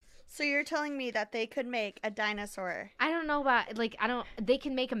So you're telling me that they could make a dinosaur? I don't know about, they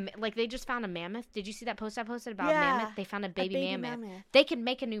can make they just found a mammoth. Did you see that post I posted about a mammoth? They found a baby mammoth. They can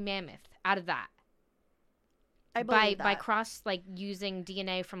make a new mammoth out of that. I believe by cross, using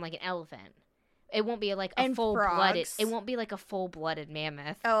DNA from, an elephant. It won't be, a full-blooded, it won't be, a full-blooded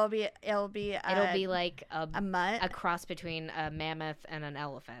mammoth. Oh, it'll be a mutt? A cross between a mammoth and an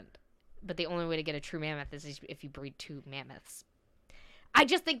elephant. But the only way to get a true mammoth is if you breed two mammoths. I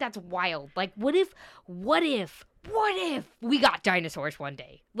just think that's wild. What if we got dinosaurs one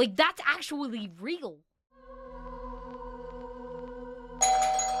day? That's actually real.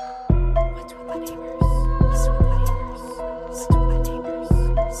 What's with the neighbors? What's with the neighbors? What's with the neighbors?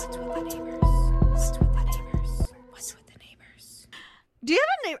 What's with the neighbors? What's with the neighbors? What's with the neighbors? Do you have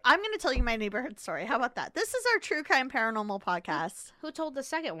a neighbor? I'm going to tell you my neighborhood story. How about that? This is our True Crime Paranormal podcast. Who told the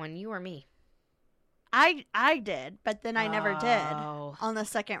second one? You or me? I did, but then I never did on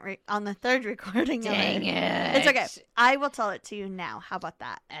the third recording. Dang it. It's okay. I will tell it to you now. How about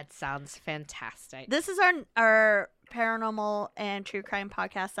that? That sounds fantastic. This is our paranormal and true crime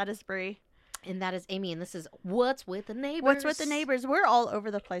podcast. That is Bree. And that is Amy, and this is What's with the Neighbors. What's with the Neighbors? We're all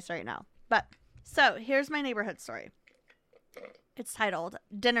over the place right now. But, so, here's my neighborhood story. It's titled,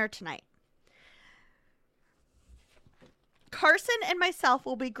 Dinner Tonight. Carson and myself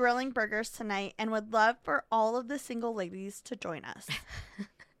will be grilling burgers tonight and would love for all of the single ladies to join us.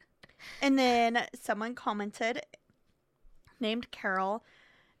 And then someone commented, named Carol,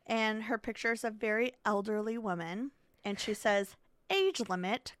 and her picture is a very elderly woman. And she says, age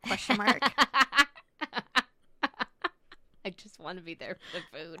limit, ? I just want to be there for the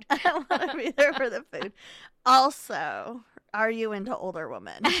food. I want to be there for the food. Also, are you into older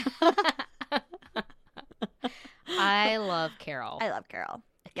women? I love Carol. I love Carol.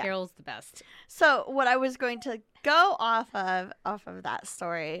 Yeah. Carol's the best. So what I was going to go off of that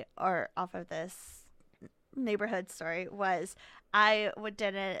story, or off of this neighborhood story, was I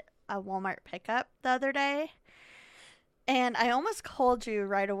did a Walmart pickup the other day. And I almost called you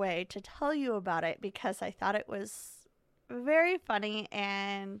right away to tell you about it because I thought it was very funny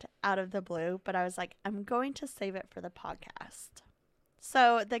and out of the blue. But I was like, I'm going to save it for the podcast.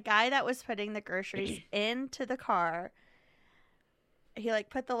 So the guy that was putting the groceries into the car, he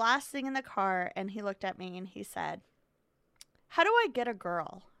put the last thing in the car and he looked at me and he said, how do I get a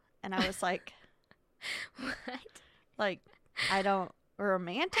girl? And I was like, what? I don't,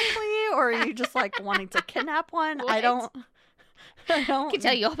 romantically, or are you just wanting to kidnap one? What? I don't. I can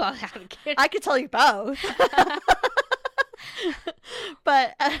tell you all about how to get. I could tell you both.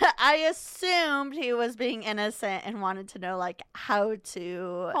 But I assumed he was being innocent and wanted to know how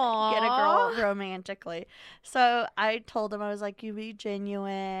to get a girl romantically. So I told him, I was like, you be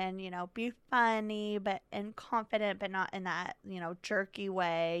genuine, be funny, and confident, but not in that, jerky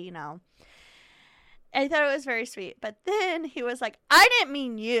way, I thought it was very sweet. But then he was like, I didn't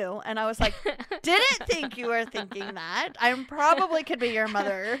mean you. And I was like, didn't think you were thinking that. I probably could be your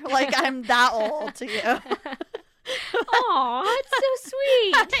mother. I'm that old to you. Aw, it's so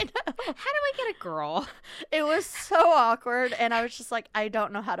sweet. I know. How do I get a girl? It was so awkward. And I was just like, I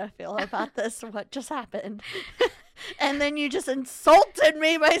don't know how to feel about this. What just happened? And then you just insulted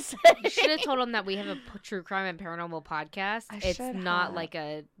me by saying. You should have told him that we have a true crime and paranormal podcast. It's not like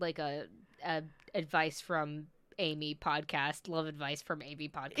a advice from Amy podcast, love advice from Amy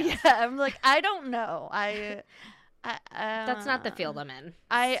podcast. Yeah, I'm like, I don't know. That's not the field I'm in.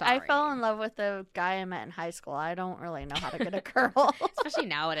 I fell in love with the guy I met in high school. I don't really know how to get a girl. Especially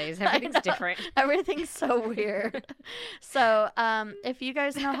nowadays. Everything's different. Everything's so weird. So if you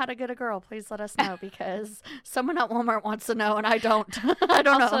guys know how to get a girl, please let us know, because someone at Walmart wants to know and I don't. I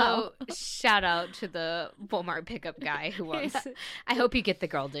don't know. Also, shout out to the Walmart pickup guy who wants. Yeah. I hope you get the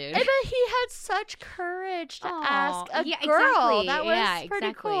girl, dude. But he had such courage to ask a girl. Exactly. That was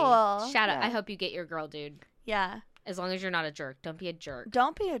pretty cool. Shout out. I hope you get your girl, dude. Yeah. As long as you're not a jerk. Don't be a jerk.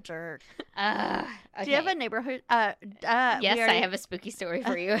 Don't be a jerk. Okay. Do you have a neighborhood? Yes, I have a spooky story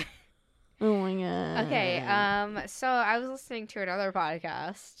for you. Oh my god. Okay. So I was listening to another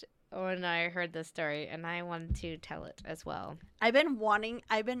podcast when I heard this story, and I wanted to tell it as well. I've been wanting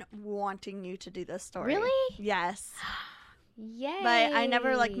you to do this story. Really? Yes. Yay. But I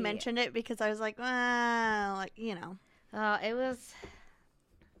never mentioned it because I was like, it was.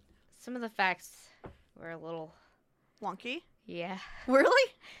 Some of the facts were a little wonky. Yeah.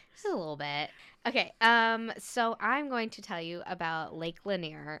 Really? Just a little bit. Okay. So I'm going to tell you about Lake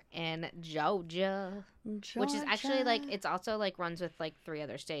Lanier in Georgia. Which is actually it's also runs with 3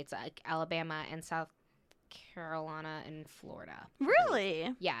 other states, like Alabama and South Carolina and Florida.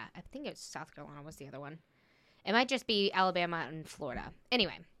 Really? Yeah, I think it's South Carolina was the other one. It might just be Alabama and Florida.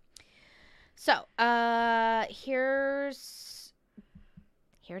 Anyway, So, here it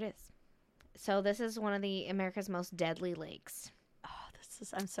is. So this is one of the America's most deadly lakes.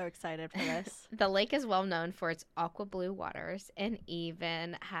 I'm so excited for this. The lake is well known for its aqua blue waters and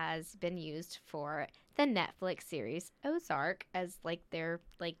even has been used for the Netflix series Ozark as their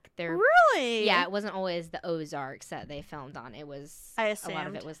Really? Yeah, it wasn't always the Ozarks that they filmed on. It was I a assumed. lot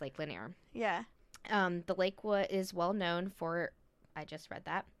of it was Lake Lanier. Yeah. The lake is well known for, I just read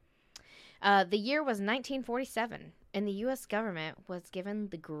that. The year was 1947, and the U.S. government was given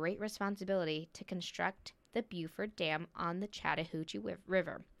the great responsibility to construct the Buford Dam on the Chattahoochee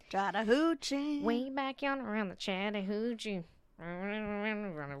River. Chattahoochee. Way back yonder around the Chattahoochee.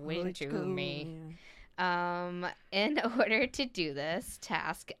 Run away to me. In order to do this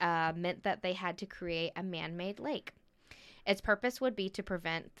task meant that they had to create a man-made lake. Its purpose would be to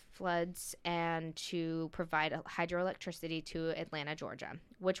prevent floods and to provide hydroelectricity to Atlanta, Georgia,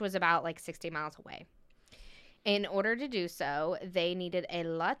 which was about 60 miles away. In order to do so, they needed a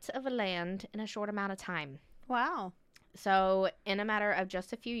lot of land in a short amount of time. Wow. So, in a matter of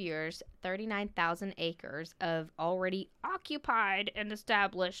just a few years, 39,000 acres of already occupied and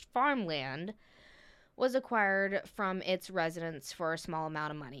established farmland was acquired from its residents for a small amount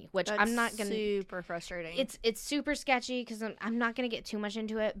of money, which That's I'm not going to... super frustrating. It's super sketchy because I'm not going to get too much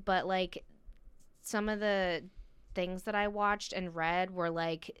into it, but, some of the things that I watched and read were,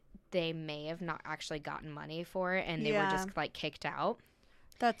 they may have not actually gotten money for it, and they were just, kicked out.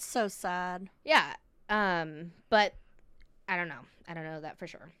 That's so sad. Yeah. But I don't know. I don't know that for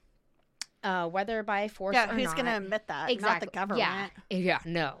sure. Whether by force or not. Yeah, who's going to admit that? Exactly. Not the government. Yeah,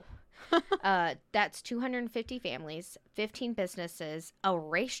 no. That's 250 families, 15 businesses, a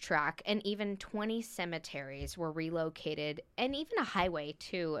racetrack, and even 20 cemeteries were relocated, and even a highway,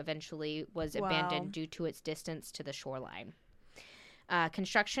 too, eventually was abandoned due to its distance to the shoreline.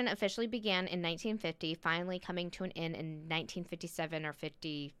 Construction officially began in 1950, finally coming to an end in 1957 or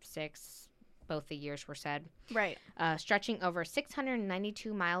 56. Both the years were said. Right. Stretching over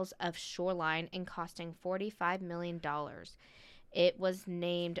 692 miles of shoreline and costing $45 million. It was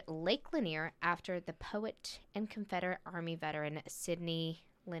named Lake Lanier after the poet and Confederate Army veteran Sidney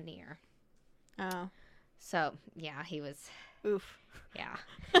Lanier. Oh. So, yeah, he was... Oof. Yeah.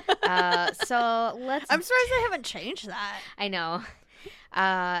 So, let's... I'm surprised they haven't changed that. I know.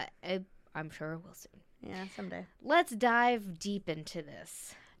 I'm sure we'll soon. Yeah, someday. Let's dive deep into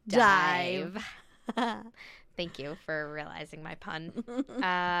this. Dive. Thank you for realizing my pun.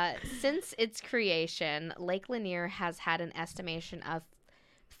 Since its creation, Lake Lanier has had an estimation of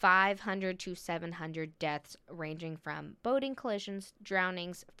 500 to 700 deaths, ranging from boating collisions,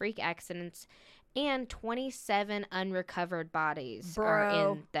 drownings, freak accidents, and 27 unrecovered bodies are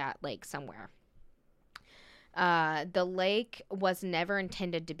in that lake somewhere. The lake was never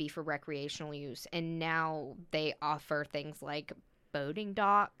intended to be for recreational use, and now they offer things like boating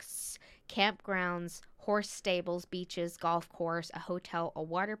docks, campgrounds, horse stables, beaches, golf course, a hotel, a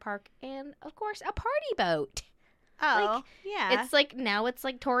water park, and, of course, a party boat. Oh, yeah. Now it's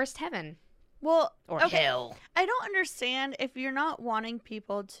like tourist heaven. Well, or hell. I don't understand if you're not wanting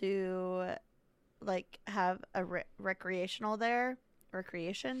people to, have a recreation there,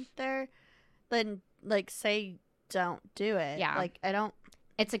 then, say don't do it. Yeah. I don't...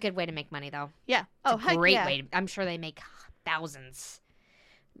 It's a good way to make money, though. Yeah. It's a great way. I'm sure they make thousands.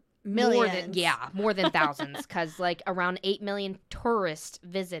 Millions. More than thousands, because, around 8 million tourists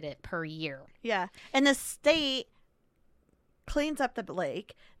visit it per year. Yeah. And the state cleans up the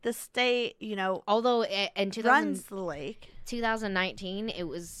lake. The state, although in runs the lake. 2019, it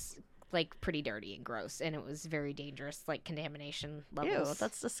was pretty dirty and gross, and it was very dangerous, contamination levels. Ew,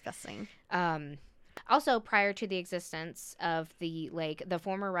 that's disgusting. Also, prior to the existence of the lake, the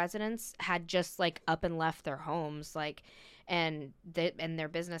former residents had just up and left their homes, and their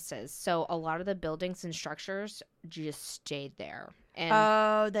businesses. So a lot of the buildings and structures just stayed there.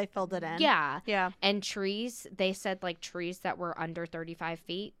 And they filled it in. Yeah. Yeah. And trees, they said trees that were under 35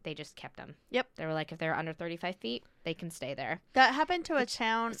 feet, they just kept them. Yep. They were if they're under 35 feet, they can stay there. That happened to a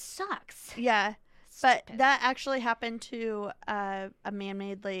town. It sucks. Yeah. But that actually happened to a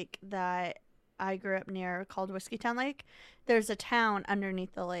man-made lake that I grew up near called Whiskeytown Lake. There's a town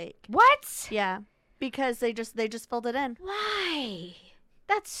underneath the lake. What? Yeah. Because they just filled it in. Why?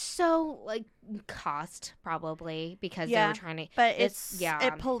 That's so cost probably because they were trying to. But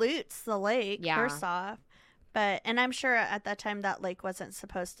it pollutes the lake first off. And I'm sure at that time that lake wasn't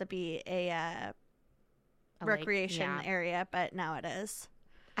supposed to be a recreation area, but now it is.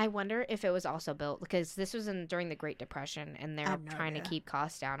 I wonder if it was also built because this was during the Great Depression, and they're trying to keep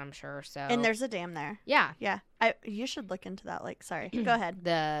costs down. I'm sure. So and there's a dam there. Yeah, yeah. You should look into that lake. Sorry, go ahead.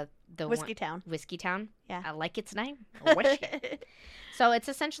 Whiskey Town. Whiskey Town. Yeah. I like its name. Whiskey. So it's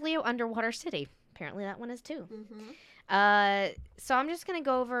essentially an underwater city. Apparently that one is too. Mm-hmm. So I'm just gonna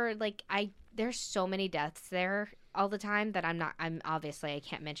go over there's so many deaths there all the time that I'm obviously I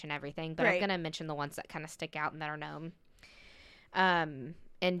can't mention everything, but I'm gonna mention the ones that kind of stick out and that are known.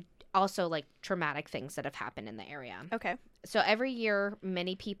 And also like traumatic things that have happened in the area. Okay. So every year,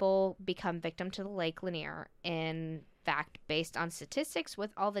 many people become victim to the Lake Lanier. In fact, based on statistics,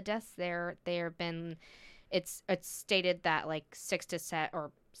 with all the deaths there have been, it's stated that like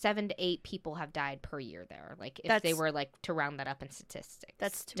 7 to 8 people have died per year there. Like if they were like to round that up in statistics.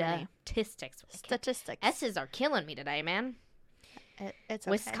 That's too many. Statistics. S's are killing me today, man. It's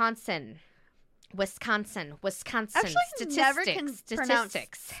okay. Wisconsin. Actually, Statistics. never can pronounce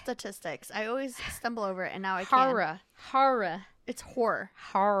statistics. I always stumble over it, and now I can. Horror. It's horror.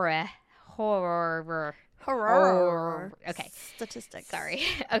 Horror. Okay. Statistics. Sorry.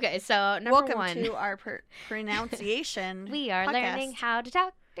 Okay, so number Welcome 1. to our pronunciation. We are podcast. learning how to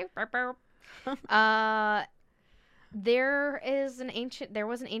talk. There was an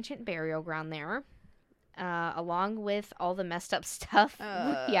ancient burial ground there. Along with all the messed up stuff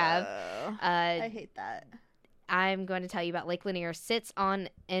we have. I hate that. I'm going to tell you about Lake Lanier. Sits on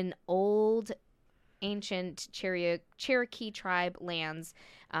an old, ancient Cherokee tribe lands,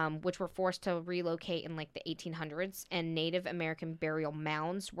 which were forced to relocate in like the 1800s, and Native American burial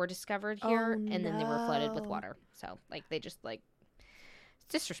mounds were discovered here, and then they were flooded with water. So like they just like, it's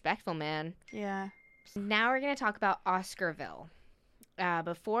disrespectful, man. Yeah. Now we're going to talk about Oscarville.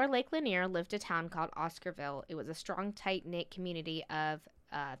 Before Lake Lanier lived a town called Oscarville. It was a strong, tight-knit community of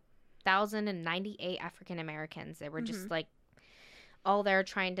 1,098 African Americans. They were just like all there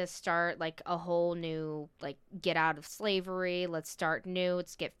trying to start like a whole new, like, get out of slavery. Let's start new.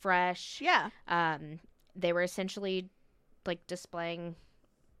 Let's get fresh. Yeah. They were essentially like displaying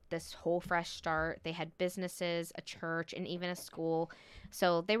this whole fresh start. They had businesses, a church, and even a school.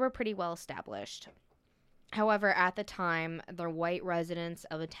 So they were pretty well established. However, at the time, the white residents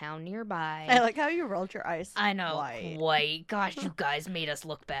of a town nearby... I like how you rolled your eyes. I know. White. Gosh, you guys made us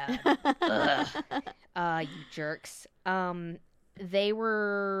look bad. You jerks. They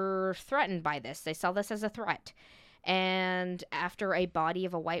were threatened by this. They saw this as a threat. And after a body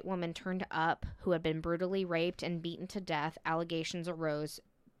of a white woman turned up who had been brutally raped and beaten to death, allegations arose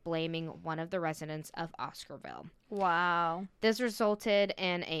blaming one of the residents of Oscarville. Wow. This resulted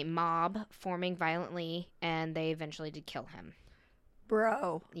in a mob forming violently, and they eventually did kill him.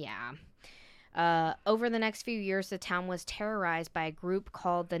 Bro. Yeah. Over the next few years, the town was terrorized by a group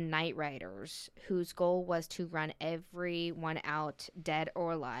called the Night Riders, whose goal was to run everyone out, dead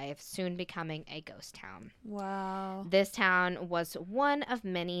or alive, soon becoming a ghost town. Wow. This town was one of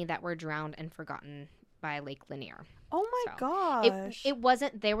many that were drowned and forgotten by Lake Lanier. Oh my gosh. It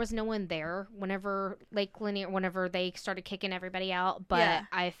wasn't, there was no one there whenever whenever they started kicking everybody out, but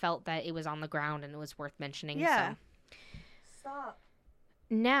I felt that it was on the ground and it was worth mentioning. Yeah. So. Stop.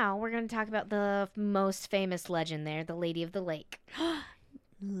 Now we're going to talk about the most famous legend there, the Lady of the Lake.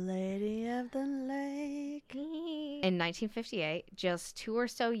 Lady of the Lake. In 1958, just 2 or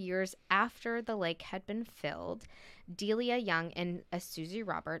so years after the lake had been filled, Delia Young and Susie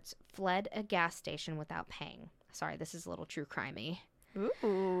Roberts fled a gas station without paying. Sorry, this is a little true crimey.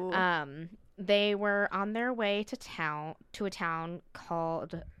 Ooh. They were on their way to a town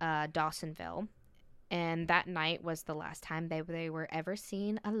called Dawsonville, and that night was the last time they were ever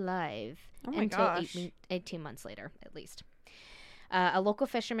seen alive. Oh my until gosh. 18 months later, at least. A local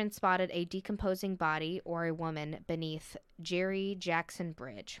fisherman spotted a decomposing body or a woman beneath Jerry Jackson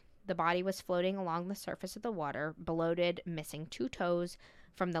Bridge. The body was floating along the surface of the water, bloated, missing 2 toes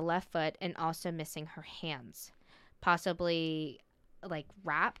from the left foot, and also missing her hands. Possibly, like,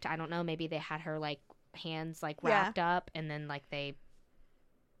 wrapped. I don't know. Maybe they had her, like, hands, like, wrapped up, and then, like, they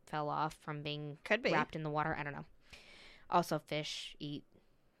fell off from being wrapped in the water. I don't know. Also, fish eat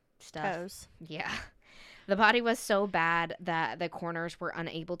stuff. Toes. Yeah. The body was so bad that the coroners were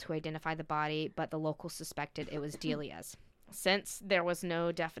unable to identify the body, but the locals suspected it was Delia's. Since there was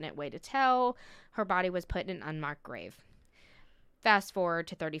no definite way to tell, her body was put in an unmarked grave. Fast forward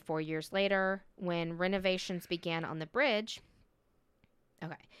to 34 years later, when renovations began on the bridge.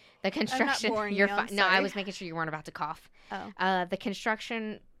 Okay. The construction. I'm not boring you're you, fine. No, I was making sure you weren't about to cough. Oh. The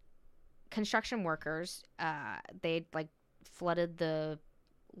construction workers, they like flooded the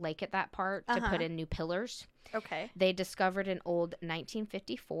lake at that part to put in new pillars. Okay. They discovered an old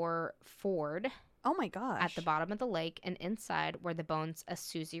 1954 Ford. Oh my gosh. At the bottom of the lake, and inside were the bones of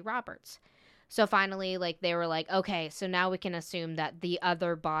Susie Roberts. So finally, like, they were like, okay, so now we can assume that the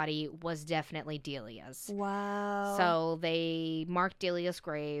other body was definitely Delia's. Wow. So they marked Delia's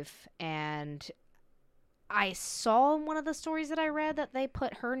grave, and I saw in one of the stories that I read that they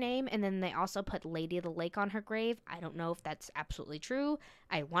put her name, and then they also put Lady of the Lake on her grave. I don't know if that's absolutely true.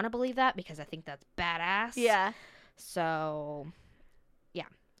 I want to believe that because I think that's badass. Yeah. So, yeah.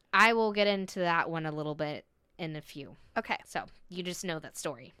 I will get into that one a little bit in a few. Okay. So, you just know that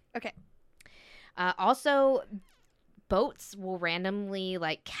story. Okay. Also, boats will randomly,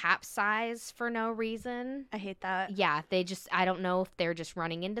 like, capsize for no reason. I hate that. Yeah, I don't know if they're just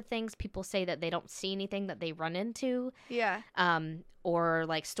running into things. People say that they don't see anything that they run into. Yeah. Or,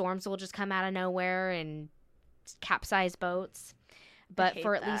 like, storms will just come out of nowhere and capsize boats. But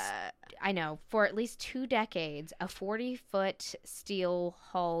for at least 2 decades, a 40-foot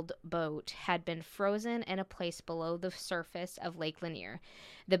steel-hulled boat had been frozen in a place below the surface of Lake Lanier.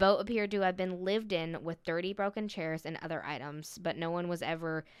 The boat appeared to have been lived in with dirty broken chairs and other items, but no one was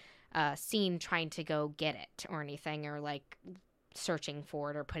ever seen trying to go get it or anything, or like searching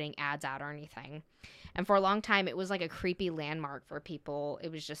for it or putting ads out or anything. And for a long time, it was like a creepy landmark for people. It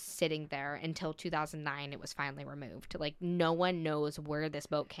was just sitting there until 2009. It was finally removed. Like, no one knows where this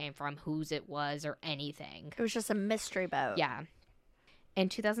boat came from, whose it was, or anything. It was just a mystery boat. Yeah. In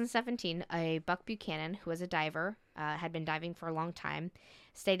 2017, a Buck Buchanan, who was a diver, had been diving for a long time,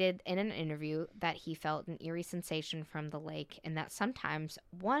 stated in an interview that he felt an eerie sensation from the lake, and that sometimes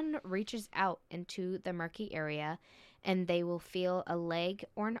one reaches out into the murky area and they will feel a leg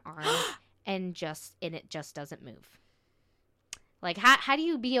or an arm and it just doesn't move. Like, how do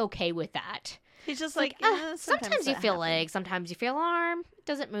you be okay with that? He's just sometimes you feel leg, sometimes you feel arm. It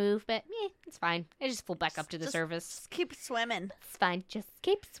doesn't move, but it's fine. I just float back up to the surface. Just keep swimming. It's fine. Just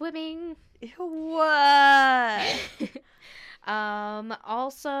keep swimming. What?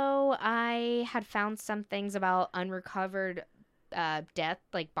 Also, I had found some things about unrecovered death,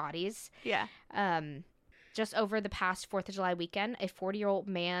 like bodies. Yeah. Just over the past 4th of July weekend, a 40-year-old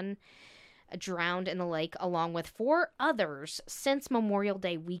man drowned in the lake along with 4 others since Memorial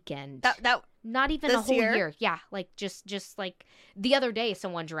Day weekend. That not even a whole year. Yeah, like just like the other day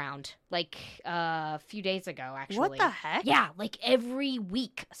someone drowned, like a few days ago actually. What the heck? Yeah, like every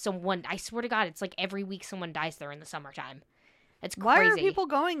week someone, I swear to God, it's like every week someone dies there in the summertime. It's crazy. Why are people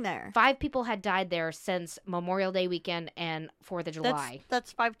going there? 5 people had died there since Memorial Day weekend and 4th of July.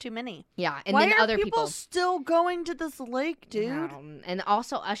 That's 5 too many. Yeah, and Why then are other people still going to this lake, dude? And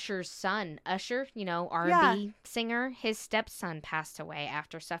also Usher's son, Usher, R&B singer, his stepson passed away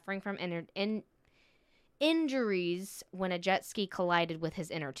after suffering from injuries when a jet ski collided with his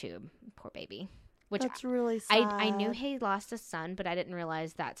inner tube. Poor baby. Which that's really sad. I knew he lost a son, but I didn't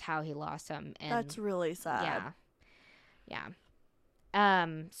realize that's how he lost him. And that's really sad. Yeah.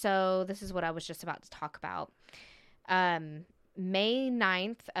 So this is what I was just about to talk about. May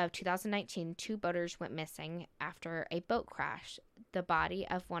 9th of 2019, 2 boaters went missing after a boat crash. The body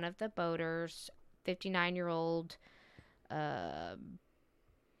of one of the boaters, 59-year-old,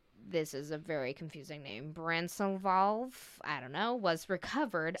 this is a very confusing name, Bransilvalv, I don't know, was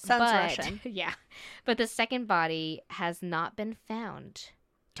recovered. Sounds Russian. Yeah. But the second body has not been found.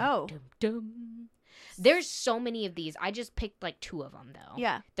 Oh. Dum, dum, dum. There's so many of these. I just picked like 2 of them, though.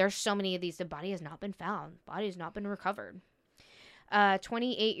 Yeah. There's so many of these. The body has not been found. Body has not been recovered.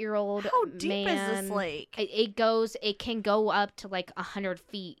 28-year-old How deep man, is this lake? It can go up to like 100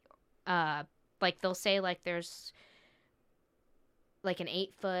 feet. Like they'll say like there's like an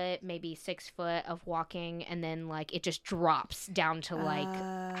 8-foot, maybe 6-foot of walking, and then like it just drops down to like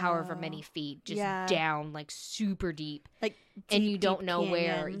however many feet, just down like super deep. Like and you don't know canyons.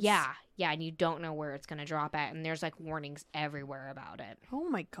 where. Yeah, and you don't know where it's gonna drop at, and there's like warnings everywhere about it. Oh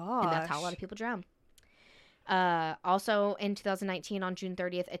my god! And that's how a lot of people drown. Also in 2019, on June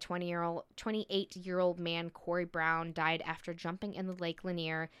 30th, a 28-year-old man, Corey Brown, died after jumping in the Lake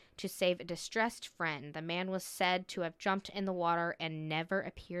Lanier to save a distressed friend. The man was said to have jumped in the water and never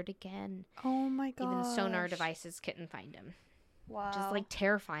appeared again. Oh my god! Even sonar devices couldn't find him. Wow! Just like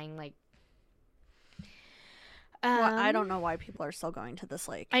terrifying, like. Well, I don't know why people are still going to this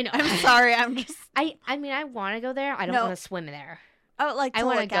lake. I know. I'm sorry. I'm just. I mean, I want to go there. I don't want to swim there. Oh, like I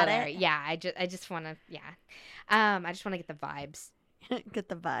want to go there. Yeah, I just want to. Yeah, I just want to get the vibes. Get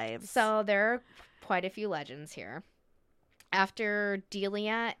the vibes. So there are quite a few legends here. After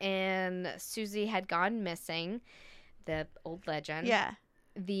Delia and Susie had gone missing, the old legend. Yeah.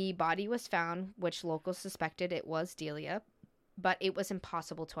 The body was found, which locals suspected it was Delia, but it was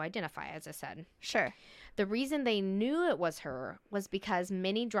impossible to identify, as I said. Sure. The reason they knew it was her was because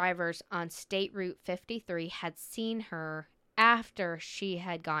many drivers on State Route 53 had seen her after she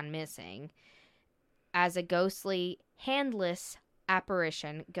had gone missing, as a ghostly, handless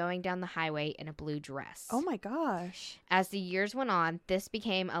apparition going down the highway in a blue dress. Oh my gosh. As the years went on, this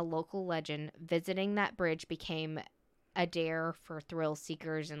became a local legend. Visiting that bridge became a dare for thrill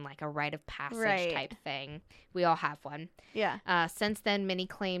seekers and like a rite of passage type thing. We all have one. Yeah. Since then, many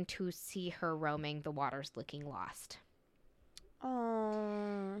claim to see her roaming the waters looking lost.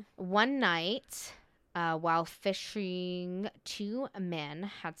 Oh. One night, while fishing, 2 men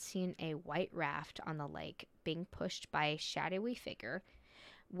had seen a white raft on the lake being pushed by a shadowy figure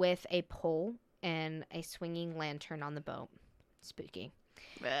with a pole and a swinging lantern on the boat. Spooky.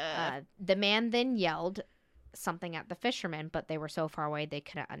 The man then yelled something at the fishermen, but they were so far away they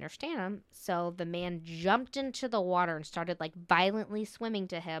couldn't understand him. So the man jumped into the water and started like violently swimming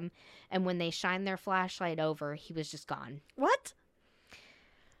to him. And when they shined their flashlight over, he was just gone. What?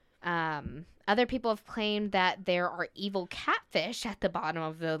 Other people have claimed that there are evil catfish at the bottom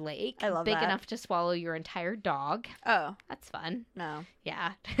of the lake. I love big that. enough to swallow your entire dog. Oh. That's fun. No.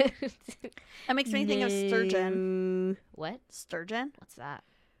 Yeah. That makes me think of sturgeon. What? Sturgeon? What's that?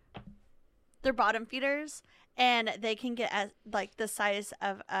 They're bottom feeders, and they can get at, like the size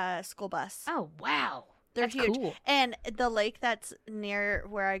of a school bus. Oh, wow. They're That's huge. cool. And the lake that's near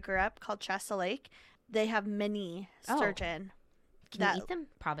where I grew up, called Shasta Lake, they have mini sturgeon. Can you eat them?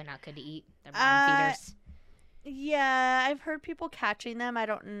 Probably not good to eat. They're bottom feeders. Yeah, I've heard people catching them. I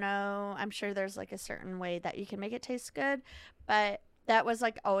don't know. I'm sure there's like a certain way that you can make it taste good, but that was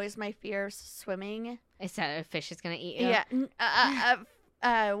like always my fear of swimming. Is that a fish is gonna eat you?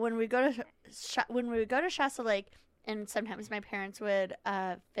 Yeah. When we go to Shasta Lake, and sometimes my parents would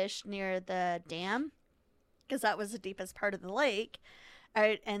fish near the dam, because that was the deepest part of the lake.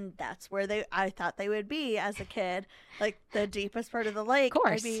 And that's where I thought they would be as a kid, like the deepest part of the lake. Of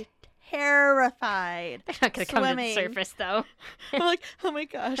course. I'd be terrified. They're not gonna come to the surface though. I'm like, oh my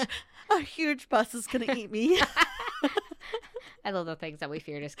gosh, a huge bus is gonna eat me. I love the things that we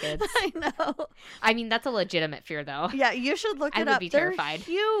feared as kids. I know. I mean, that's a legitimate fear though. Yeah, you should look it I would up. be They're terrified.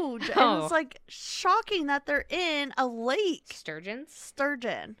 huge. And Oh. it's like shocking that they're in a lake. Sturgeons?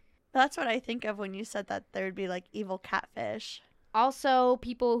 Sturgeon. That's what I think of when you said that there would be like evil catfish. Also,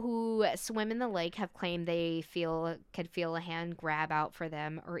 people who swim in the lake have claimed they could feel a hand grab out for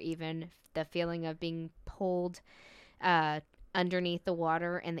them, or even the feeling of being pulled underneath the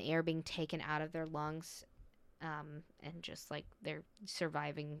water and the air being taken out of their lungs, and just like they're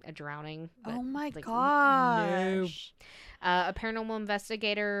surviving a drowning. But, Oh my like, gosh. A paranormal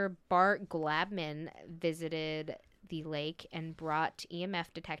investigator, Bart Glabman, visited the lake and brought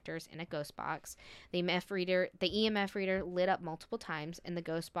EMF detectors in a ghost box. The EMF reader lit up multiple times, and the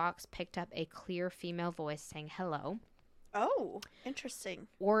ghost box picked up a clear female voice saying hello. Oh, interesting.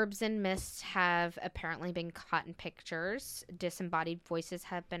 Orbs and mists have apparently been caught in pictures. Disembodied voices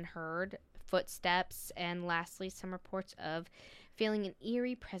have been heard, footsteps, and lastly, some reports of feeling an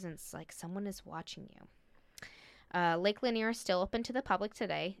eerie presence, like someone is watching you. Lake Lanier is still open to the public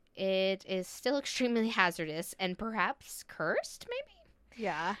today. It is still extremely hazardous and perhaps cursed, maybe?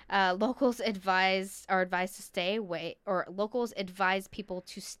 Yeah. Locals advise people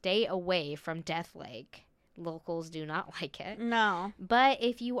to stay away from Death Lake. Locals do not like it. No. But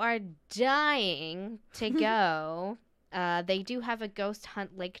if you are dying to go, they do have a ghost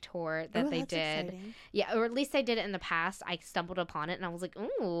hunt lake tour that they that's did. exciting. Yeah, or at least they did it in the past. I stumbled upon it and I was like,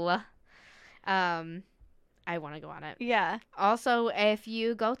 ooh. I want to go on it. Yeah. Also, if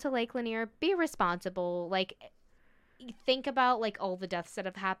you go to Lake Lanier, be responsible. Like, think about like all the deaths that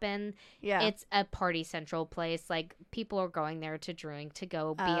have happened. Yeah. It's a party central place. Like, people are going there to drink, to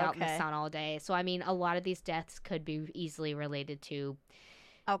go be out in the sun all day. So, I mean, a lot of these deaths could be easily related to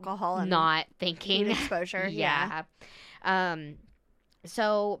alcohol and not thinking heat exposure. Yeah.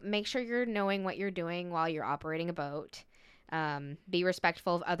 So make sure you're knowing what you're doing while you're operating a boat. Be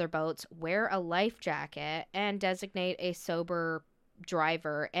respectful of other boats, wear a life jacket, and designate a sober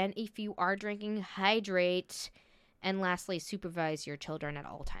driver. And if you are drinking, hydrate. And lastly, supervise your children at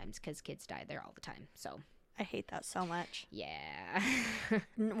all times, because kids die there all the time. So I hate that so much. yeah.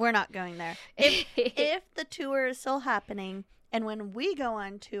 We're not going there. If the tour is still happening, and when we go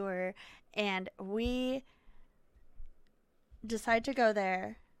on tour and we decide to go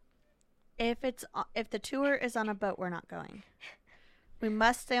there, if the tour is on a boat, we're not going. We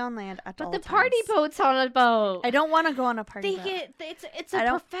must stay on land at all But the times. party boat's on a boat. I don't want to go on a party boat. It's a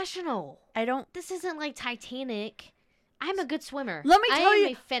professional. I don't. This isn't like Titanic. I'm a good swimmer. Let me tell you. I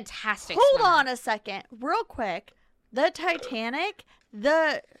am a fantastic Hold swimmer. on a second, real quick. The Titanic,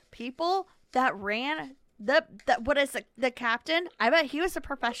 the people that ran, the captain? I bet he was a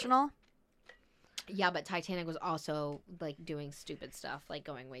professional. Yeah, but Titanic was also like doing stupid stuff, like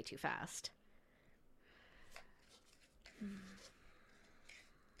going way too fast.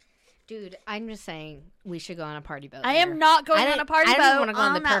 Dude, I'm just saying we should go on a party boat. I am not going on a party boat. I don't want to go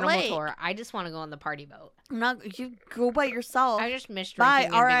on the that paranormal lake. tour. I just want to go on the party boat. I'm not. You go by yourself. I just miss Bye,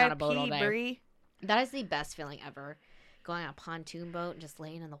 drinking and being on a boat all R.I.P. day. Bree. That is the best feeling ever. Going on a pontoon boat and just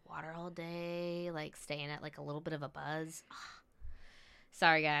laying in the water all day, like staying at like a little bit of a buzz.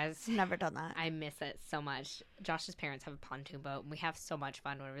 Sorry, guys. Never done that. I miss it so much. Josh's parents have a pontoon boat, and we have so much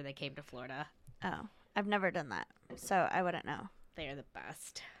fun whenever they came to Florida. Oh, I've never done that, so I wouldn't know. They are the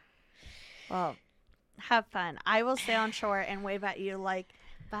best. Well, have fun. I will stay on shore and wave at you like,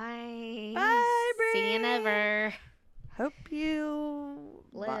 bye. Bye, Bree. See you never. Hope you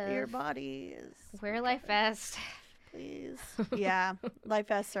Live. your body is Wear a life vest. please. Yeah, life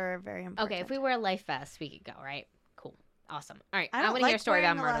vests are very important. Okay, if we wear a life vest, we could go, right? Cool. Awesome. All right, I don't want to hear a like story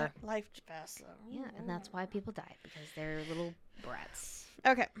about wearing a murder. life vest, though. Yeah, and that's why people die, because they're little brats.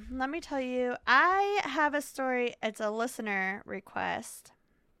 Okay, let me tell you. I have a story. It's a listener request.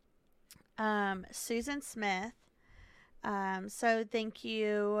 Susan Smith. So thank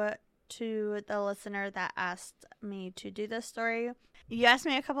you to the listener that asked me to do this story. You asked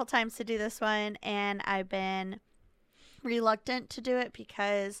me a couple times to do this one, and I've been reluctant to do it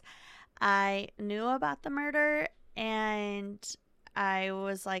because I knew about the murder, and I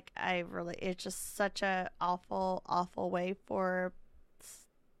was like, it's just such a awful, awful way for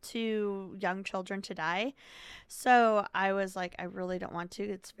two young children to die. So I was like, I really don't want to.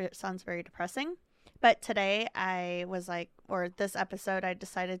 It sounds very depressing. But today I was like, or this episode, I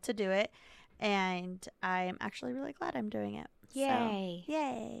decided to do it. And I'm actually really glad I'm doing it. Yay. So,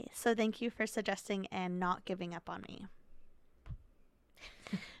 yay. So thank you for suggesting and not giving up on me.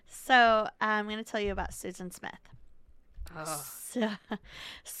 So I'm going to tell you about Susan Smith. Oh.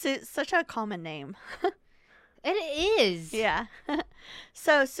 Such a common name. It is. Yeah.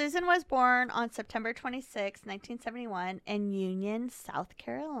 So Susan was born on September 26, 1971 in Union, South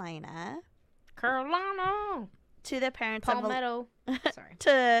Carolina. Carolina. To the parents Palmetto. Sorry.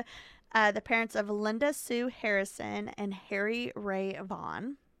 to the parents of Linda Sue Harrison and Harry Ray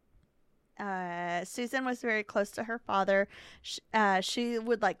Vaughn. Susan was very close to her father. She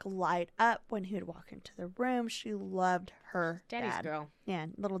would like light up when he would walk into the room. She loved her Daddy's dad. girl. Yeah,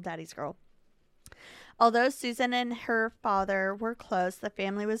 little daddy's girl. Although Susan and her father were close, the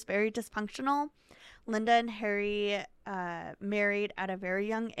family was very dysfunctional. Linda and Harry married at a very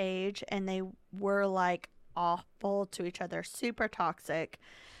young age, and they were like awful to each other, super toxic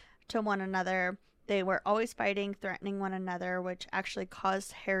to one another. They were always fighting, threatening one another, which actually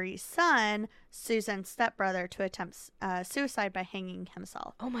caused Harry's son, Susan's stepbrother, to attempt suicide by hanging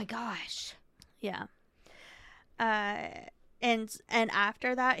himself. Oh my gosh. Yeah. And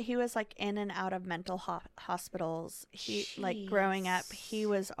after that, he was like in and out of mental hospitals. He like growing up, he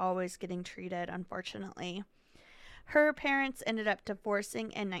was always getting treated, unfortunately. Her parents ended up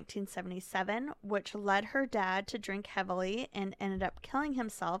divorcing in 1977, which led her dad to drink heavily and ended up killing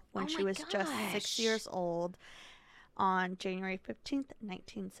himself when she was just 6 years old on January 15th,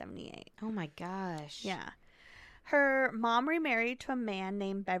 1978. Oh my gosh. Yeah. Her mom remarried to a man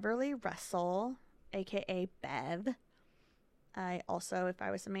named Beverly Russell, aka Bev. I also, if I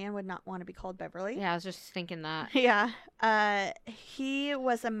was a man, would not want to be called Beverly. Yeah, I was just thinking that. Yeah. He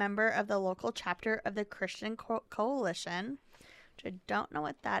was a member of the local chapter of the Christian Coalition, which I don't know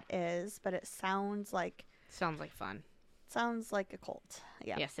what that is, but it sounds like... Sounds like fun. Sounds like a cult.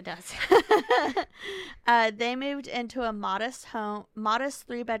 Yeah. Yes, it does. They moved into a modest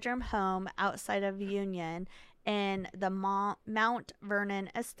 3-bedroom home outside of Union in the Mount Vernon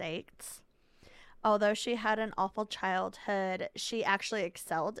Estates. Although she had an awful childhood, she actually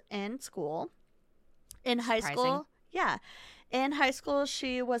excelled in school. In high school,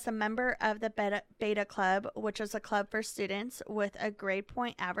 she was a member of the Beta Club, which is a club for students with a grade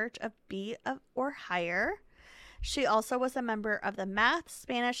point average of B or higher. She also was a member of the Math,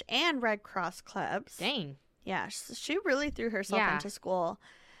 Spanish, and Red Cross clubs. Dang. Yeah, she really threw herself into school.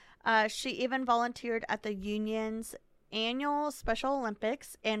 She even volunteered at the Union's annual Special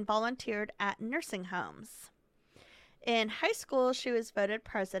Olympics and volunteered at nursing homes. In high school, she was voted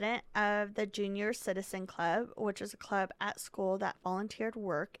president of the Junior Citizen Club, which is a club at school that volunteered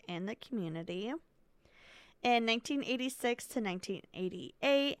work in the community. In 1986 to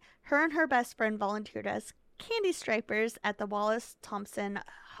 1988, her and her best friend volunteered as candy stripers at the Wallace Thompson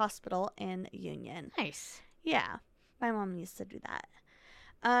Hospital in Union. Nice. Yeah, my mom used to do that.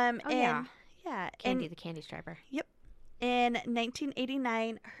 Yeah, Candy the candy striper. Yep. In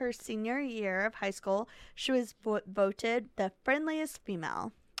 1989, her senior year of high school, she was voted the friendliest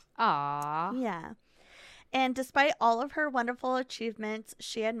female. Aww. Yeah. And despite all of her wonderful achievements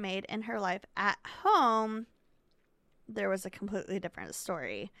she had made in her life at home, there was a completely different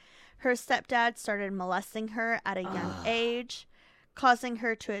story. Her stepdad started molesting her at a young age, causing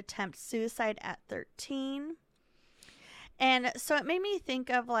her to attempt suicide at 13. And so it made me think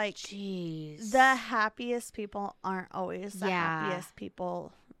of, like, jeez, the happiest people aren't always the happiest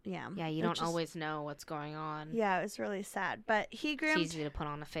people. Yeah. Yeah, you don't always know what's going on. Yeah, it was really sad. But he groomed... It's easy to put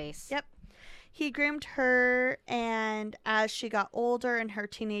on a face. Yep. He groomed her, and as she got older in her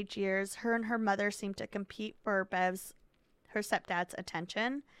teenage years, her and her mother seemed to compete for her stepdad's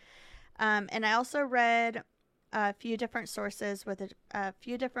attention. And I also read a few different sources with a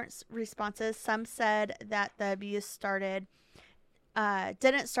few different responses. Some said that the abuse didn't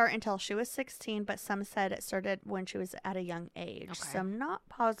start until she was 16, but some said it started when she was at a young age. Okay. So I'm not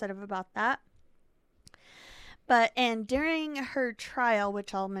positive about that. And during her trial,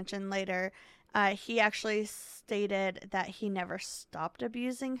 which I'll mention later, he actually stated that he never stopped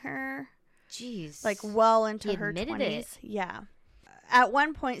abusing her. Jeez. Like, well into her 20s. It. Yeah. At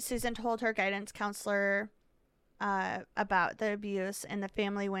one point, Susan told her guidance counselor about the abuse, and the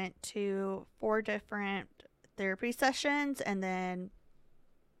family went to 4 different therapy sessions and then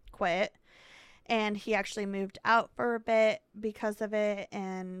quit. And he actually moved out for a bit because of it,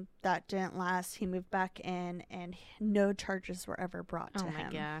 and that didn't last. He moved back in, and no charges were ever brought to him. Oh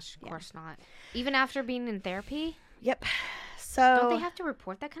my gosh, of course not. Even after being in therapy? Yep. So don't they have to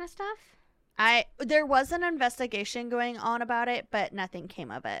report that kind of stuff? There was an investigation going on about it, but nothing came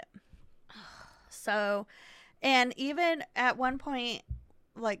of it. So, and even at one point,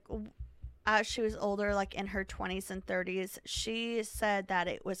 like, as she was older, like in her 20s and 30s, she said that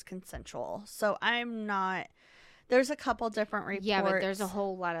it was consensual. So there's a couple different reports. Yeah, but there's a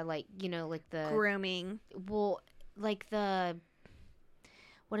whole lot of, like, you know, like the grooming. Well, like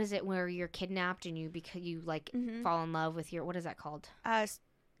what is it where you're kidnapped and you fall in love with what is that called?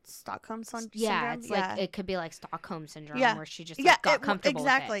 Stockholm syndrome. Yeah, it's like it could be like Stockholm syndrome, where she just got comfortable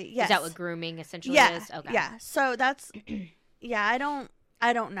exactly. with it. Yes. Is that what grooming essentially is? Okay. Yeah. So that's I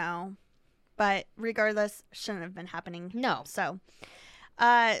don't know, but regardless, shouldn't have been happening. No. So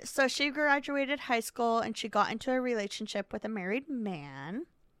she graduated high school and she got into a relationship with a married man.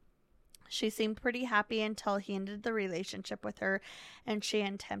 She seemed pretty happy until he ended the relationship with her, and she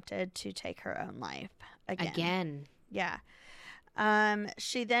attempted to take her own life again. Yeah.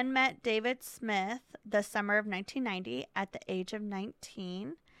 She then met David Smith the summer of 1990 at the age of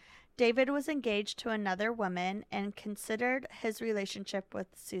 19. David was engaged to another woman and considered his relationship with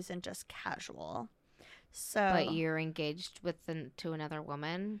Susan just casual. But you're engaged to another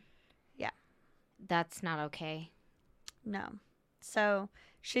woman? Yeah. That's not okay. No. So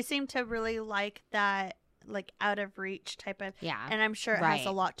she seemed to really like that, like, out of reach type of... Yeah. And I'm sure it has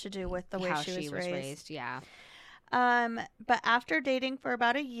a lot to do with the way how she was raised. Yeah. But after dating for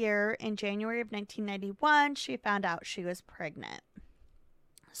about a year, in January of 1991, she found out she was pregnant.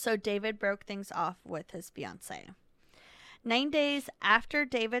 So David broke things off with his fiancée. 9 days after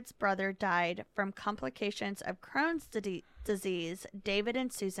David's brother died from complications of Crohn's disease, David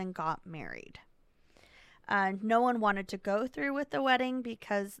and Susan got married. No one wanted to go through with the wedding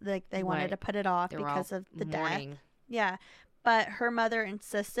because they wanted to put it off because of the death. Yeah, but her mother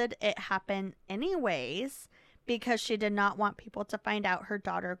insisted it happen anyways, because she did not want people to find out her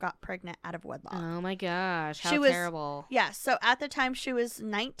daughter got pregnant out of wedlock. Oh my gosh, how terrible. Yeah, so at the time she was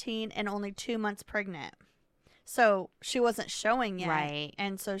 19 and only 2 months pregnant. So she wasn't showing yet. Right.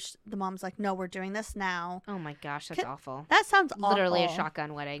 And so the mom's like, no, we're doing this now. Oh my gosh, that's awful. That sounds awful. Literally a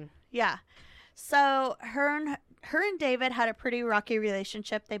shotgun wedding. Yeah. So her and David had a pretty rocky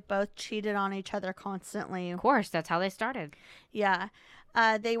relationship. They both cheated on each other constantly. Of course, that's how they started. Yeah.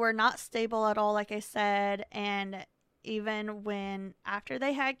 They were not stable at all, like I said, and even after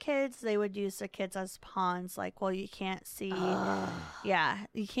they had kids, they would use the kids as pawns. Like, well, you can't see,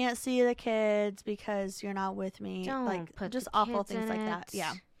 you can't see the kids because you're not with me. Don't like, put just the awful kids things like in that. it.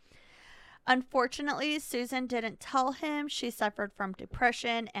 Yeah. Unfortunately, Susan didn't tell him she suffered from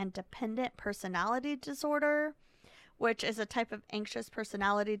depression and dependent personality disorder, which is a type of anxious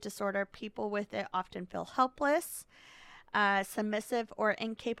personality disorder. People with it often feel helpless, submissive, or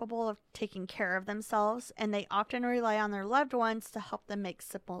incapable of taking care of themselves, and they often rely on their loved ones to help them make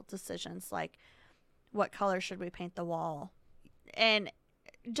simple decisions like, what color should we paint the wall? And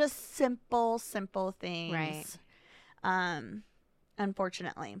just simple things. Right.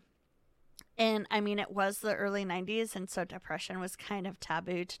 Unfortunately. And I mean, it was the early 90s, and so depression was kind of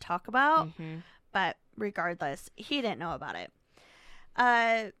taboo to talk about. Mm-hmm. But regardless, he didn't know about it.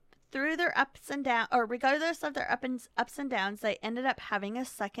 Through their ups and downs, or regardless of their ups and downs, they ended up having a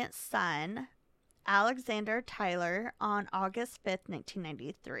second son, Alexander Tyler, on August 5th,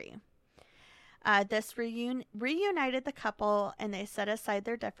 1993. This reunited the couple, and they set aside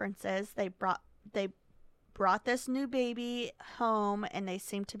their differences. They brought this new baby home, and they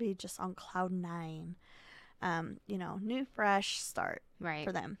seemed to be just on cloud nine. New fresh start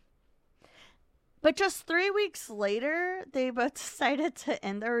for them. But just 3 weeks later, they both decided to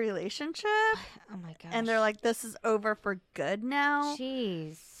end their relationship. Oh my gosh. And they're like, this is over for good now.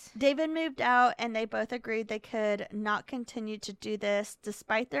 Jeez. David moved out, and they both agreed they could not continue to do this.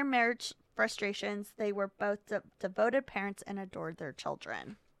 Despite their marriage frustrations, they were both devoted parents and adored their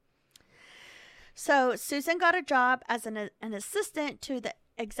children. So Susan got a job as an assistant to the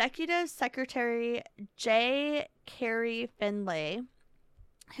executive secretary, J. Carey Finlay,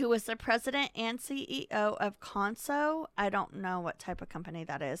 who was the president and CEO of Conso. I don't know what type of company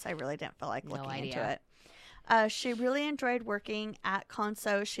that is. I really didn't feel like looking into it. She really enjoyed working at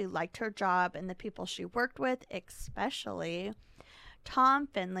Conso. She liked her job and the people she worked with, especially Tom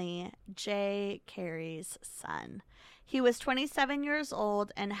Finley, J. Carey's son. He was 27 years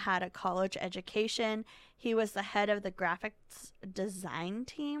old and had a college education. He was the head of the graphics design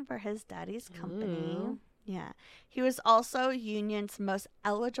team for his daddy's company. Ooh. Yeah. He was also Union's most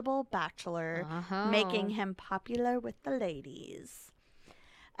eligible bachelor, making him popular with the ladies.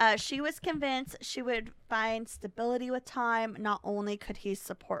 She was convinced she would find stability with time. Not only could he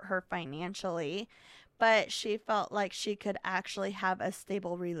support her financially, but she felt like she could actually have a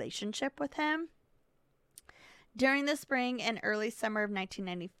stable relationship with him. During the spring and early summer of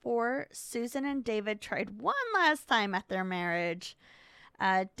 1994, Susan and David tried one last time at their marriage.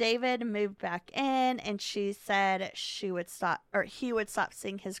 David moved back in, and she said he would stop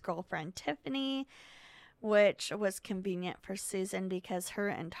seeing his girlfriend Tiffany, which was convenient for Susan because her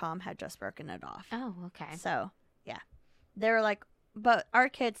and Tom had just broken it off. Oh, okay. So, yeah. They were like, but our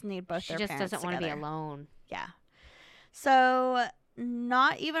kids need both their parents. She just doesn't want to be alone. Yeah. So,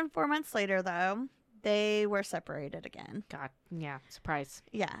 not even 4 months later, though, they were separated again. God, yeah. Surprise.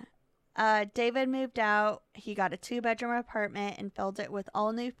 Yeah. David moved out. He got a 2-bedroom apartment and filled it with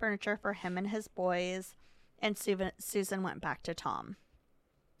all new furniture for him and his boys. And Susan went back to Tom.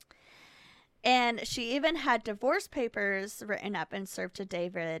 And she even had divorce papers written up and served to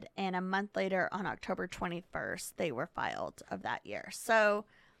David. And a month later, on October 21st, they were filed of that year. So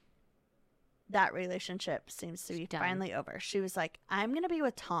that relationship seems to be finally over. She was like, I'm going to be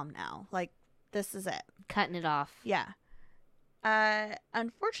with Tom now. Like, this is it. Cutting it off. Yeah.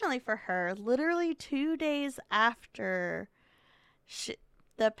 Unfortunately for her, literally 2 days after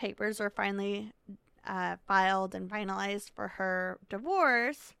the papers were finally filed and finalized for her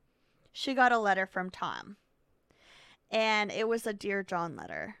divorce, she got a letter from Tom. And it was a Dear John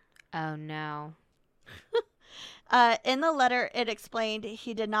letter. Oh, no. In the letter, it explained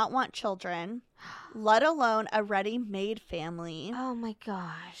he did not want children, let alone a ready-made family. Oh, my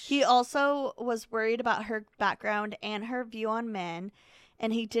gosh. He also was worried about her background and her view on men,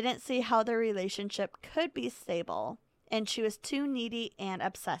 and he didn't see how their relationship could be stable, and she was too needy and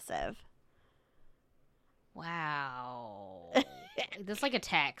obsessive. Wow. That's like a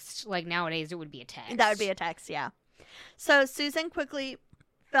text. Like, nowadays, it would be a text. That would be a text, yeah. So Susan quickly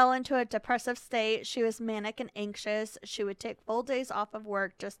fell into a depressive state. She was manic and anxious. She would take full days off of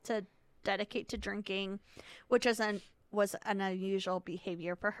work just to dedicate to drinking, which was an unusual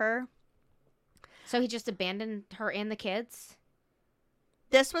behavior for her. So he just abandoned her and the kids?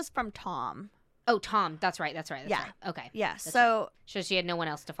 This was from Tom. Oh, Tom. That's right. Yeah. Right. Okay. Yeah. That's so right. So she had no one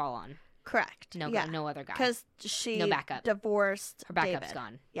else to fall on. Correct. No other guy. Because she no backup. Divorced Her backup's David.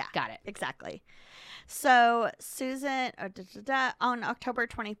 Gone. Yeah. Got it. Exactly. So Susan, on October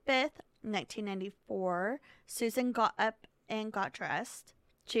 25th, 1994, Susan got up and got dressed.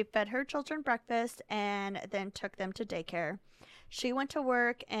 She fed her children breakfast and then took them to daycare. She went to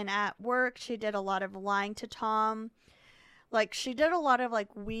work, and at work, she did a lot of lying to Tom. Like, she did a lot of,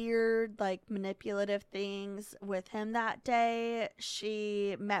 like, weird, like, manipulative things with him that day.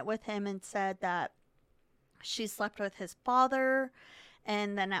 She met with him and said that she slept with his father.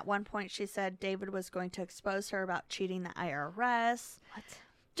 And then at one point she said David was going to expose her about cheating the IRS. What?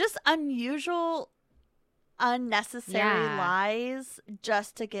 Just unusual, unnecessary lies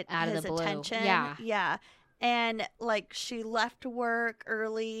just to get out his of the blue. attention. Yeah. Yeah. And, like, she left work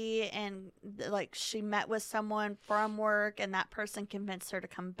early and, like, she met with someone from work and that person convinced her to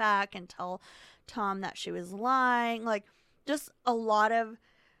come back and tell Tom that she was lying. Like, just a lot of...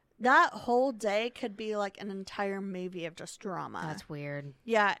 That whole day could be, like, an entire movie of just drama. That's weird.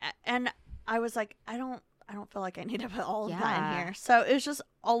 Yeah, and I was like, I don't feel like I need to put all of that in here. So it was just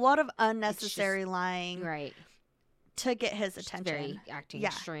a lot of unnecessary lying. Right. to get his Just attention. very acting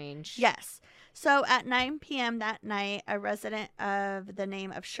strange. Yes. So at 9 p.m. that night, a resident of the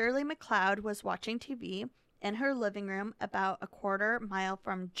name of Shirley McLeod was watching TV in her living room about a quarter mile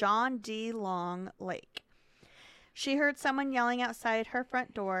from John D. Long Lake. She heard someone yelling outside her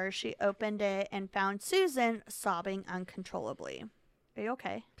front door. She opened it and found Susan sobbing uncontrollably. Are you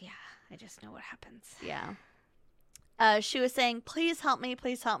okay? Yeah, I just know what happens. Yeah. She was saying, please help me,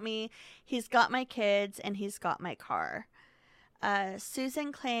 please help me. He's got my kids and he's got my car.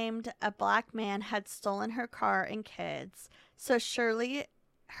 Susan claimed a black man had stolen her car and kids. So Shirley,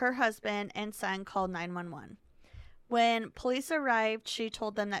 her husband, and son called 911. When police arrived, she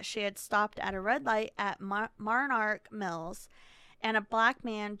told them that she had stopped at a red light at Monarch Mills, and a black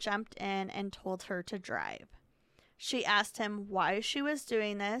man jumped in and told her to drive. She asked him why she was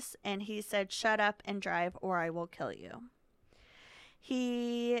doing this, and he said, shut up and drive or I will kill you.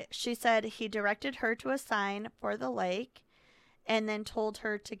 She said he directed her to a sign for the lake and then told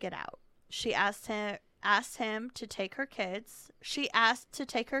her to get out. She asked him to take her kids. She asked to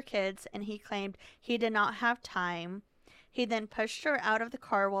take her kids, and he claimed he did not have time. He then pushed her out of the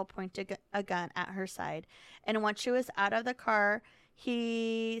car while pointing a gun at her side. And once she was out of the car,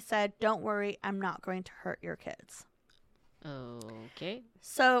 he said, don't worry, I'm not going to hurt your kids. Okay.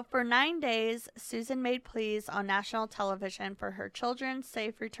 So for 9 days, Susan made pleas on national television for her children's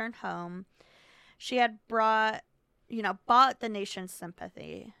safe return home. She had bought the nation's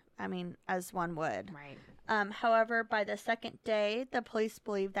sympathy. I mean, as one would. Right. However, by the second day, the police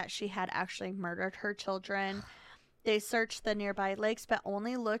believed that she had actually murdered her children. They searched the nearby lakes, but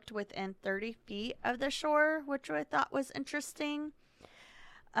only looked within 30 feet of the shore, which I thought was interesting.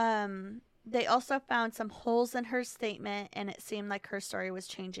 They also found some holes in her statement, and it seemed like her story was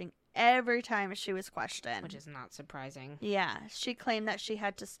changing every time she was questioned. Which is not surprising. Yeah. She claimed that she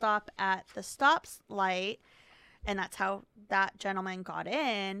had to stop at the stop light, and that's how that gentleman got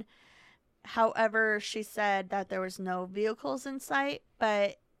in. However, she said that there was no vehicles in sight,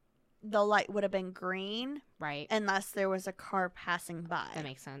 but the light would have been green. Right. Unless there was a car passing by. That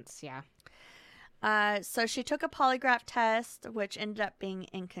makes sense, yeah. So she took a polygraph test, which ended up being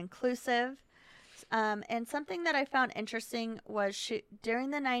inconclusive. And something that I found interesting was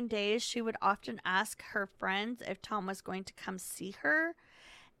during the 9 days, she would often ask her friends if Tom was going to come see her.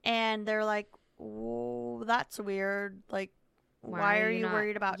 And they're like, whoa, that's weird. Like, why are you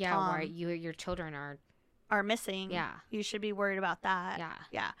worried about Tom? Yeah, why your children are missing. Yeah. You should be worried about that. Yeah.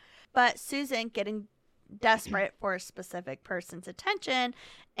 Yeah. But Susan, getting desperate for a specific person's attention,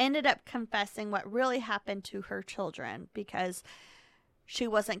 ended up confessing what really happened to her children because she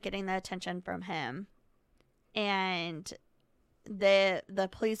wasn't getting the attention from him. And the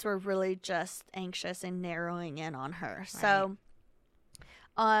police were really just anxious and narrowing in on her. Right. So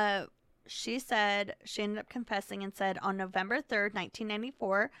she said, she ended up confessing and said on November 3rd,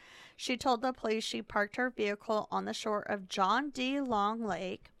 1994, she told the police she parked her vehicle on the shore of John D. Long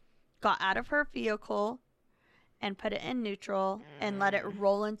Lake, got out of her vehicle and put it in neutral and let it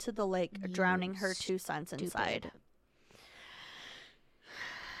roll into the lake, drowning her two sons inside.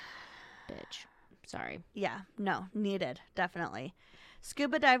 Bitch. Sorry. Yeah, no, needed, definitely.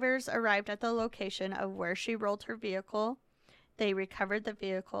 Scuba divers arrived at the location of where she rolled her vehicle. They recovered the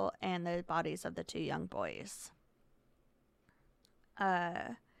vehicle and the bodies of the two young boys.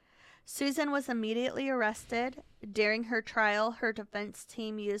 Susan was immediately arrested. During her trial, her defense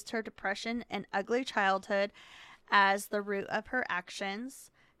team used her depression and ugly childhood as the root of her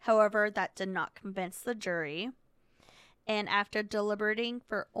actions. However, that did not convince the jury. And after deliberating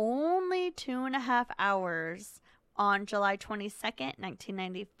for only 2.5 hours on July 22nd,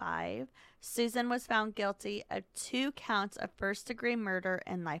 1995, Susan was found guilty of 2 counts of first-degree murder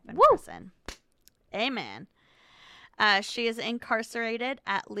and life in prison. Amen. She is incarcerated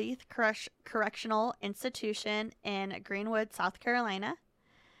at Leith Correctional Institution in Greenwood, South Carolina.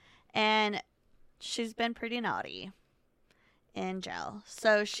 And she's been pretty naughty in jail.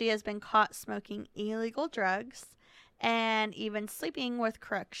 So she has been caught smoking illegal drugs and even sleeping with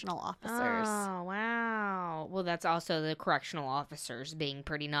correctional officers. Oh, wow. Well, that's also the correctional officers being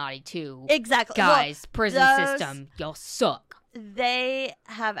pretty naughty, too. Exactly. Guys, prison system, y'all suck. They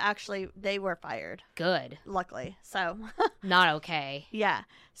were fired. Good. Luckily. So. Not okay. Yeah.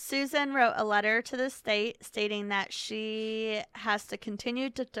 Susan wrote a letter to the state stating that she has to continue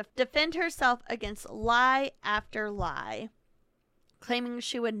to defend herself against lie after lie, claiming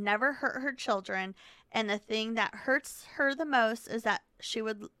she would never hurt her children. And the thing that hurts her the most is that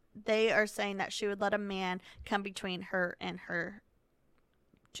they are saying that she would let a man come between her and her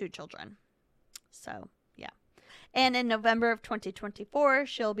 2 children. So, yeah. And in November of 2024,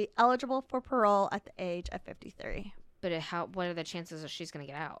 she'll be eligible for parole at the age of 53. But what are the chances that she's going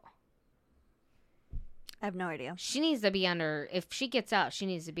to get out? I have no idea. She needs to be under, if she gets out, she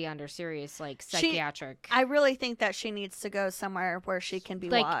needs to be under serious, like, psychiatric. I really think that she needs to go somewhere where she can be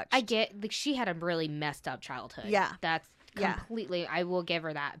watched. I get, like, she had a really messed up childhood. Yeah. That's completely, I will give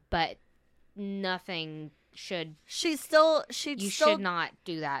her that. But nothing should. Should not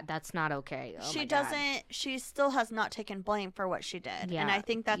do that. That's not okay. Oh she doesn't, God. She still has not taken blame for what she did. Yeah, and I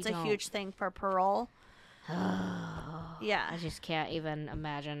think that's a huge thing for parole. Yeah. I just can't even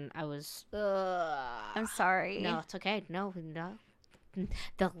imagine. I'm sorry. No, it's okay. No.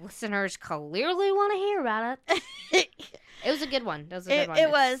 The listeners clearly want to hear about it. It was a good one.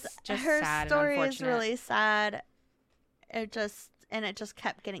 It was. Her story is really sad. It just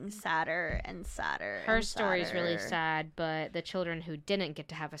kept getting sadder and sadder. Her story is really sad, but the children who didn't get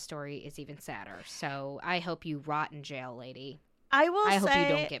to have a story is even sadder. So I hope you rot in jail, lady. I hope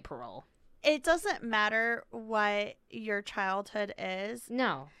you don't get parole. It doesn't matter what your childhood is.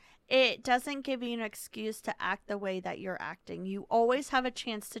 No. It doesn't give you an excuse to act the way that you're acting. You always have a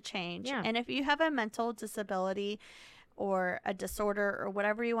chance to change. Yeah. And if you have a mental disability or a disorder or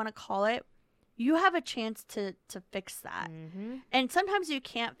whatever you want to call it, you have a chance to fix that. Mm-hmm. And sometimes you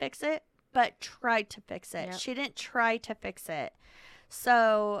can't fix it, but try to fix it. Yep. She didn't try to fix it.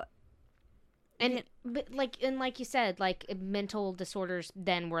 So... But like you said, like mental disorders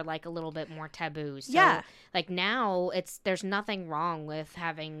then were like a little bit more taboo. So, yeah. Like now there's nothing wrong with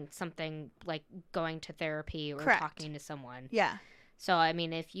having something like going to therapy or Correct. talking to someone. Yeah. So, I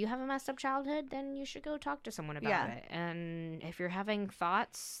mean, if you have a messed up childhood, then you should go talk to someone about it. And if you're having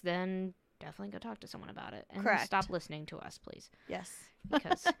thoughts, then definitely go talk to someone about it. And Correct. Stop listening to us, please. Yes.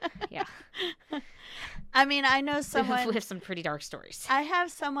 Because, yeah. I mean, I know someone... We have some pretty dark stories. I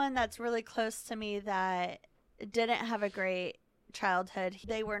have someone that's really close to me that didn't have a great childhood.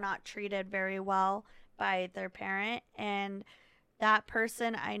 They were not treated very well by their parent. And that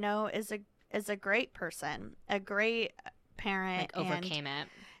person I know is a great person, a great parent. Like overcame it.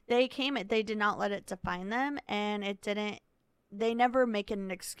 They came it. They did not let it define them. And it didn't... They never make an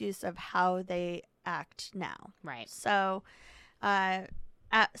excuse of how they act now. Right. So... at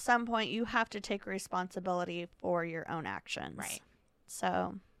some point, you have to take responsibility for your own actions. Right.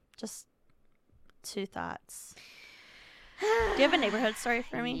 So, just 2 thoughts. Do you have a neighborhood story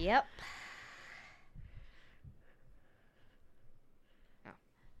for me? Yep. Oh.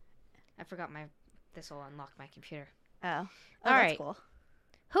 I forgot this will unlock my computer. Oh, all right. Cool.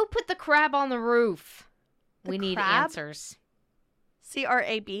 Who put the crab on the roof? We need answers.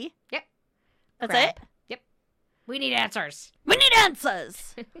 CRAB? Yep. That's crab. it? Yep. We need answers. We need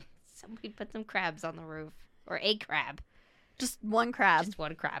answers! Somebody put some crabs on the roof. Or a crab. Just one crab. Just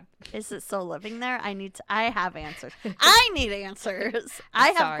one crab. Is it still living there? I have answers. I need answers. I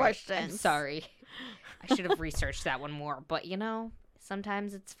have questions. I'm sorry. I should have researched that one more. But,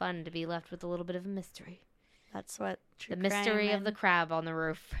 sometimes it's fun to be left with a little bit of a mystery. That's what the mystery of the crab on the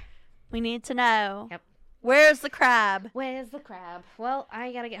roof. We need to know. Yep. Where's the crab? Where's the crab? Well,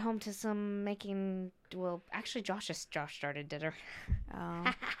 I gotta get home to some making. Well, actually, Josh started dinner.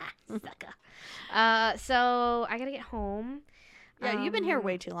 Oh, sucker. So I gotta get home. Yeah, you've been here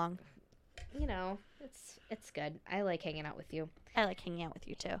way too long. It's good. I like hanging out with you. I like hanging out with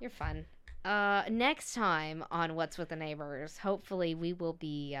you too. You're fun. Next time on What's with the Neighbors, hopefully we will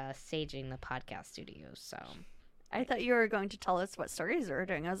be saging the podcast studio. So I thought you were going to tell us what stories we were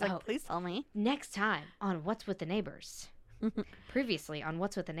doing. I was like, please tell me. Next time on What's with the Neighbors. Previously on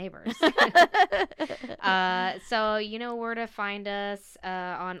What's with the Neighbors. So you know where to find us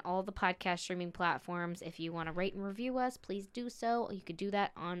on all the podcast streaming platforms. If you want to rate and review us, please do so. You could do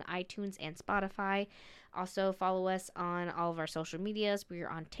that on iTunes and Spotify. Also follow us on all of our social medias. We are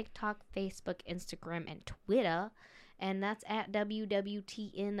on TikTok, Facebook, Instagram, and Twitter. And that's at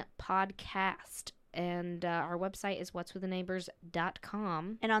WWTN Podcast. And our website is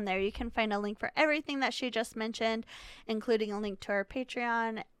what'swiththeneighbors.com. And on there you can find a link for everything that she just mentioned, including a link to our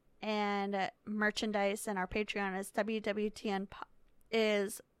Patreon and merchandise. And our Patreon is WWTN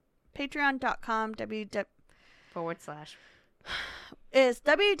is patreon.com is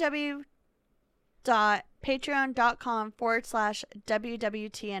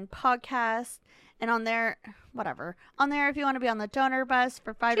www.patreon.com/WWTN podcast. And on there, whatever. On there, if you want to be on the donor bus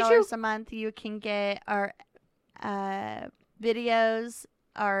for $5 a month, you can get our videos,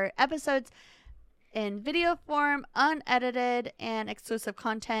 our episodes in video form, unedited, and exclusive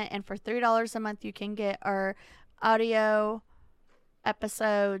content. And for $3 a month, you can get our audio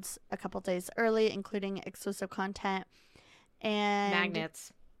episodes a couple days early, including exclusive content. And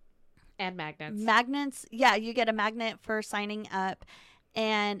magnets. Magnets. Yeah, you get a magnet for signing up.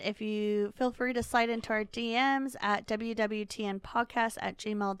 And if you feel free to slide into our DMs at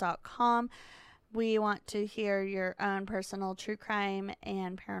wwtnpodcast@gmail.com. We want to hear your own personal true crime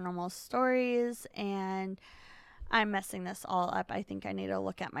and paranormal stories. And I'm messing this all up. I think I need to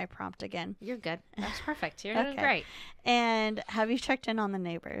look at my prompt again. You're good. That's perfect. You're doing great. And have you checked in on the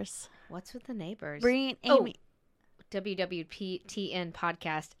neighbors? What's with the neighbors? Bree and Amy.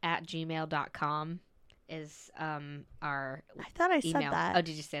 wwtnpodcast@gmail.com is our I thought I email. said that. Oh,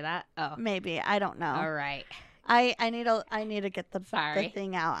 did you say that? Oh. Maybe. I don't know. All right. I need to get the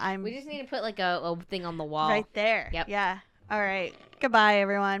thing out. We just need to put like a thing on the wall. Right there. Yep. Yeah. All right. Goodbye,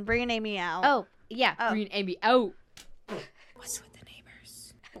 everyone. Bree and Amy out. Oh, yeah. Bree and Amy out. What's with the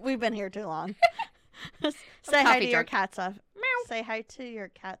neighbors? We've been here too long. Say hi to your cats. Meow. Say hi to your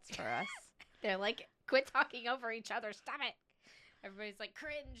cats for us. They're like, quit talking over each other. Stop it. Everybody's like,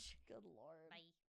 cringe. Good Lord.